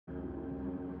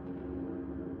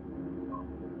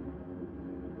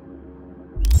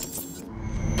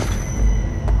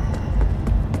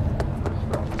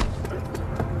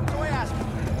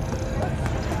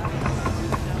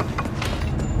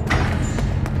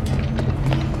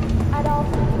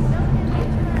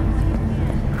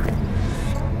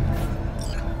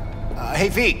Hey,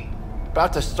 V.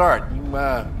 About to start. You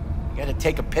gotta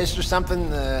take a piss or something?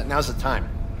 Now's the time.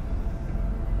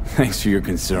 Thanks for your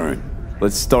concern.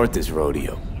 Let's start this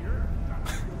rodeo.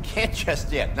 Can't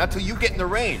just yet. Not till you get in the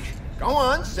range. Go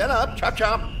on, set up, chop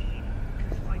chop.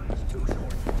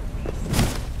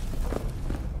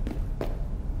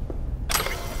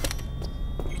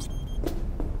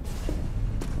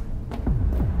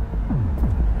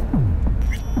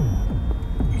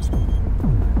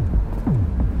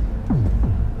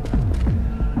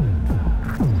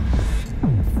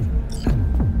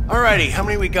 Alrighty, how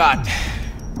many we got?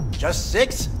 Just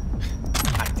 6?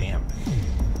 God damn.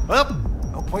 Well,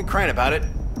 no point crying about it.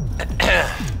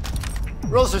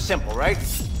 Rules are simple, right?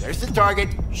 There's the target,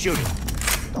 shoot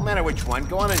it. Don't matter which one,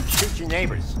 go on and shoot your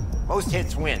neighbors. Most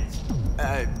hits wins.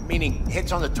 Meaning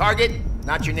hits on the target,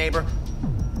 not your neighbor.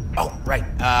 Oh, right.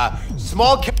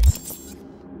 Small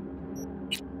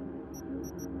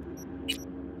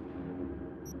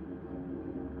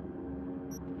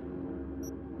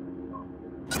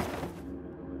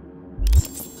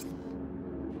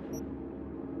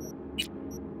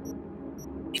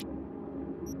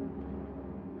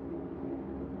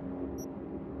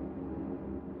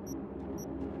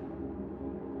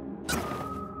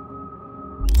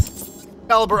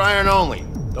caliber iron only.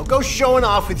 Don't go showing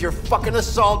off with your fucking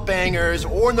assault bangers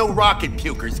or no rocket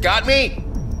pukers, got me?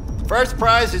 First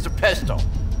prize is a pistol.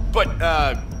 But,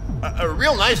 a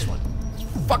real nice one. It's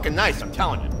fucking nice, I'm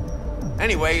telling you.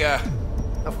 Anyway,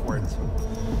 enough words.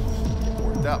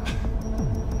 Worked up.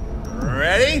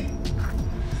 Ready?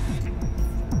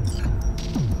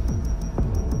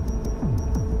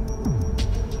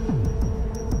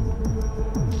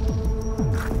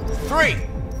 Three,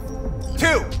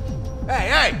 2.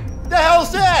 Hey, the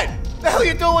hell's that? The hell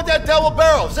you doing with that double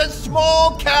barrel? It says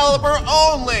small caliber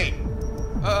only.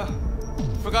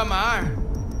 Forgot my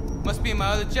iron. Must be in my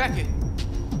other jacket.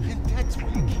 And that's where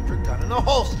you keep your gun in a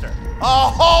holster. A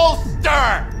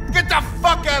holster! Get the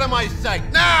fuck out of my sight,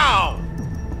 now!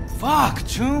 Fuck,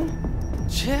 June.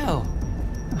 Chill.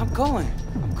 I'm going.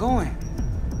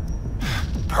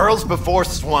 Pearls before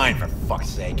swine, for fuck's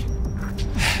sake.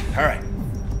 All right.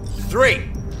 3,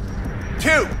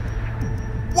 2,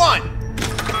 1.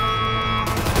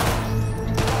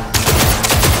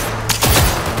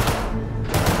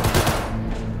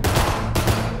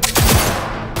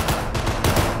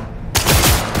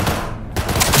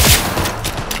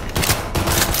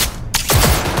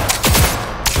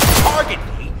 Target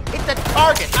me. Hit the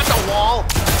target, not the wall.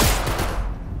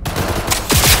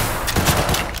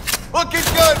 Looking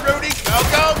good, Rudy. Go,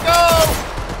 go, go!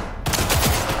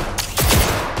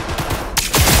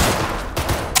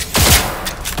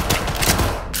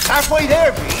 Halfway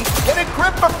there, V. Get a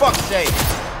grip, for fuck's sake.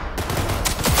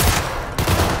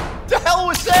 The hell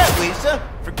was that, Lisa?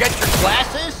 Forget your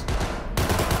glasses?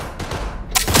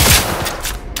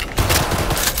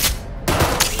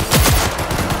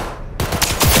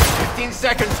 "15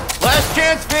 seconds. Last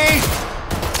chance, V.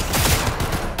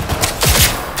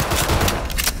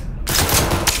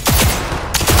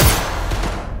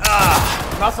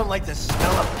 Nothing like the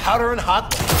smell of powder and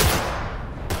hot liquor.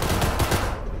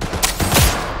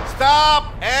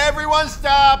 Stop! Everyone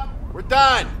stop! We're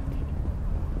done!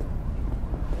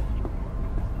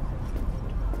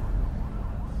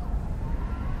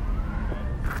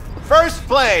 First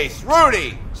place,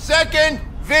 Rudy. Second,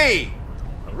 V.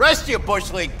 The rest of you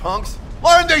Bush League punks,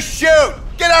 learn to shoot!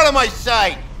 Get out of my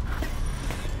sight!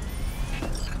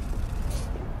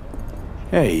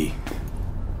 Hey,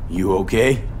 you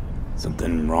okay?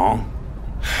 Something wrong?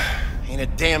 Ain't a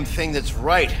damn thing that's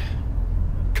right.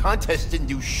 Contest didn't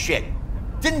do shit.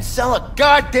 Didn't sell a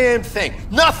goddamn thing.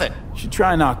 Nothing. Should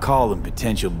try not calling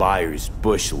potential buyers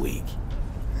Bush League.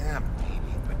 Yeah,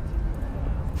 maybe, but...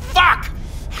 Fuck!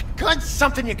 Gun's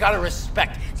something you gotta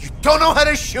respect. You don't know how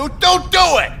to shoot, don't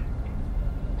do it!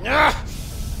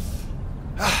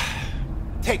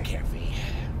 Take care, V.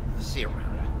 See you around.